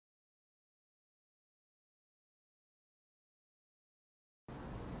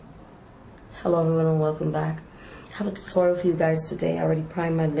Hello everyone and welcome back. I have a tutorial for you guys today. I already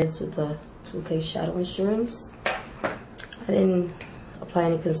primed my lids with the 2K Shadow Insurance. I didn't apply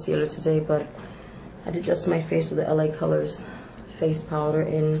any concealer today, but I did dust my face with the LA Colors face powder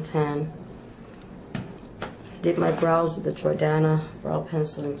in tan. I did my brows with the Jordana brow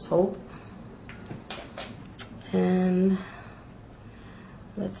pencil in taupe. And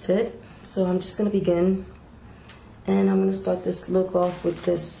that's it. So I'm just going to begin. And I'm going to start this look off with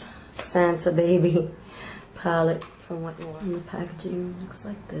this Santa Baby palette from Wet n Wild. And the packaging looks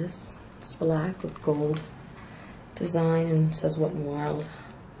like this. It's black with gold design and says Wet n Wild.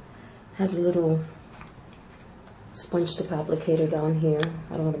 Has a little sponge tip applicator down here.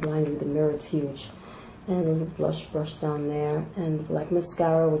 I don't want to blind you with the mirror, it's huge. And a little blush brush down there. And the black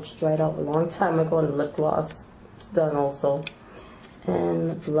mascara, which dried out a long time ago, and the lip gloss. It's done also.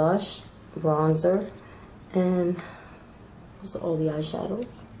 And blush, bronzer, and those are all the eyeshadows.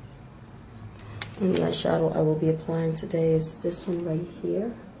 And the eyeshadow I will be applying today is this one right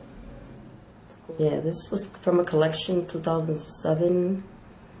here. Yeah, this was from a collection 2007,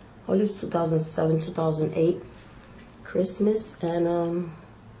 I believe 2007, 2008 Christmas, and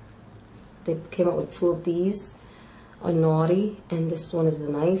they came out with two of these, a Naughty, and this one is the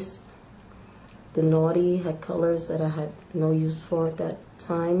Nice. The Naughty had colors that I had no use for at that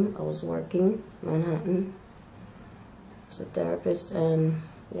time. I was working in Manhattan. I was a therapist, and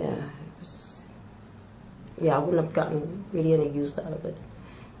I wouldn't have gotten really any use out of it.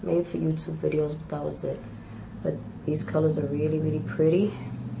 Maybe for YouTube videos, but that was it. But these colors are really, really pretty,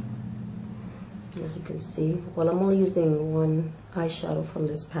 as you can see. Well, I'm only using one eyeshadow from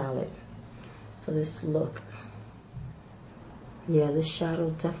this palette for this look. Yeah, this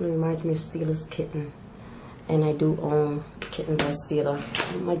shadow definitely reminds me of Stila's Kitten. And I do own Kitten by Stila.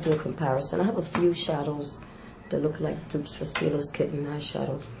 I might do a comparison. I have a few shadows that look like dupes for Stila's Kitten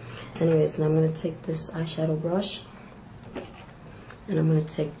eyeshadow. Anyways, now I'm going to take this eyeshadow brush. And I'm going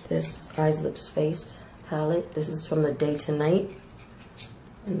to take this Eyes Lips Face palette. This is from the Day to Night.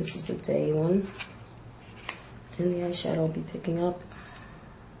 And this is the day one. And the eyeshadow I'll be picking up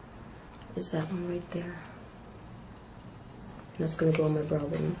is that one right there. That's going to go on my brow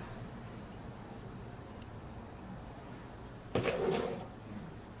bone.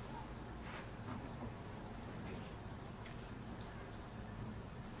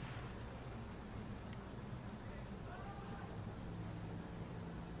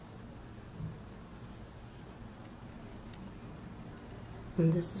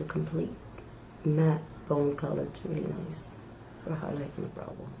 And this is a complete matte bone color. It's really nice for highlighting the brow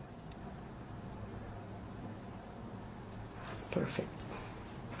bone. It's perfect.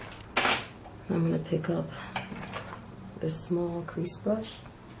 I'm going to pick up this small crease brush,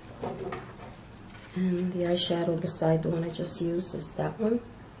 and the eyeshadow beside the one I just used is that one,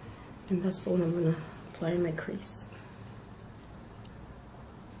 and that's the one I'm going to apply in my crease.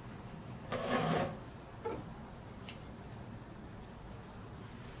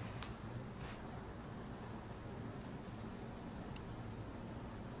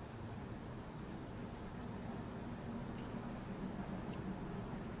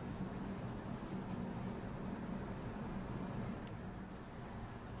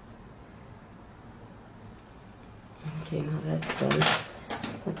 Okay, now that's done.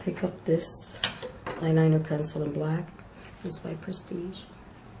 I'll pick up this eyeliner pencil in black. It's by Prestige.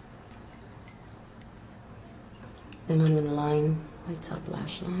 And I'm going to line my top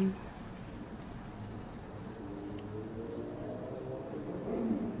lash line.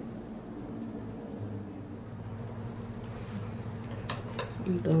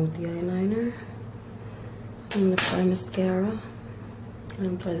 I'm done with the eyeliner. I'm going to apply mascara.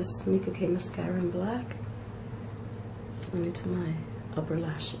 I'm apply this Miko K mascara in black only to my upper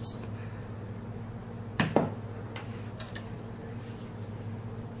lashes.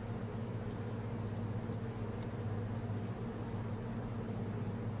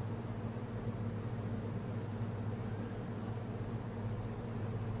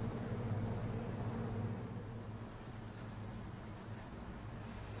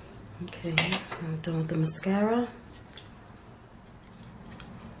 Okay, I'm done with the mascara.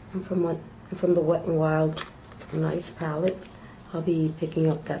 And from the Wet n Wild Nice palette, I'll be picking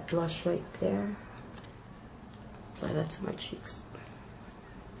up that blush right there. Apply that to my cheeks.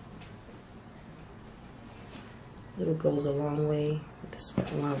 It goes a long way with this Wet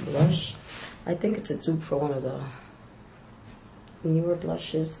n Wild blush. I think it's a dupe for one of the newer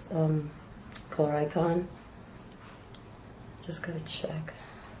blushes, Color Icon. Just gotta check.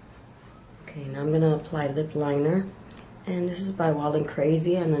 Okay, now I'm gonna apply lip liner. And this is by Wild and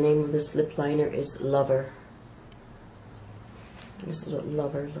Crazy, and the name of this lip liner is Lover. This is what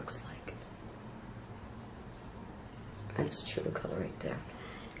Lover looks like. That's true color right there.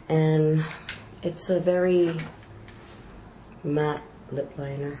 And it's a very matte lip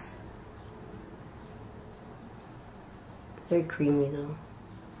liner. Very creamy though.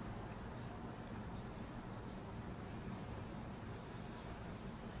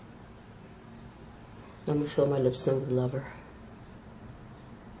 I'm gonna fill my lips in with Lover.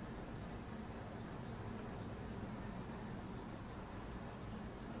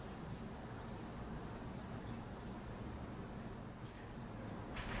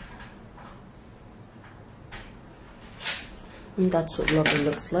 And that's what Lover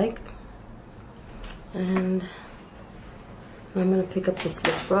looks like. And I'm going to pick up this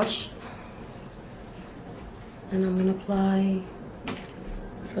lip brush and I'm going to apply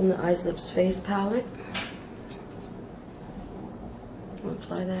from the Eyes Lips Face palette. I'll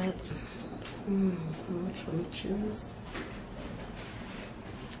apply that. Which one to choose?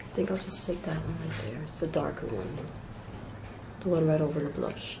 I think I'll just take that one right there. It's a darker one. The one right over the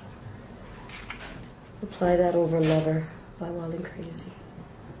blush. Apply that over Lover by Wild and Crazy.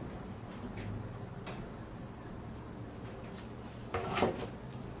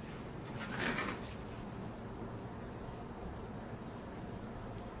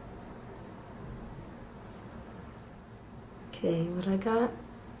 Okay, what I got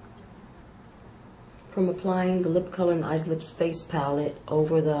from applying the lip color in the Eyes Lips Face palette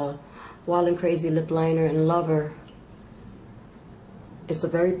over the Wild and Crazy lip liner and Lover, it's a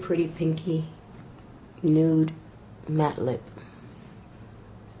very pretty pinky nude matte lip.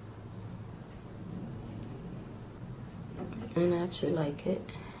 And I actually like it.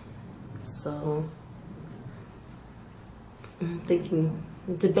 So I'm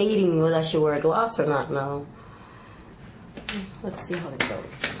debating whether I should wear a gloss or not now. Let's see how it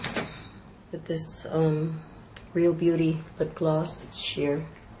goes. With this Real Beauty lip gloss, it's sheer.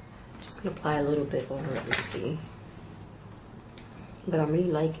 I'm just gonna apply a little bit over it and see. But I'm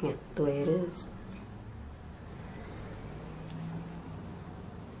really liking it the way it is.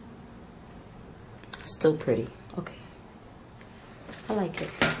 Still pretty. Okay. I like it.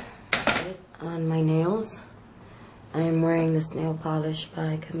 On my nails, I am wearing this nail polish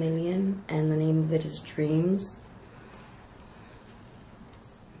by Chameleon, and the name of it is Dreams.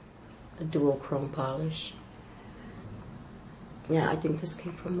 A dual chrome polish. Yeah, I think this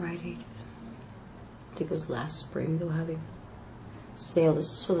came from Rite Aid. I think it was last spring they were having a sale. This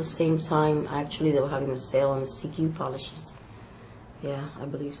was for the same time, actually, they were having a sale on the CQ polishes. Yeah, I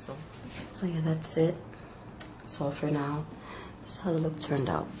believe so. So yeah, that's it. That's all for now. This is how the look turned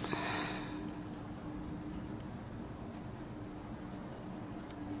out.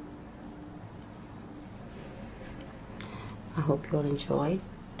 I hope you all enjoyed,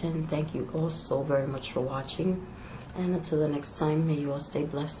 and thank you all so very much for watching. And until the next time, may you all stay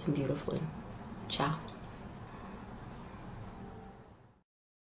blessed and beautiful. Ciao.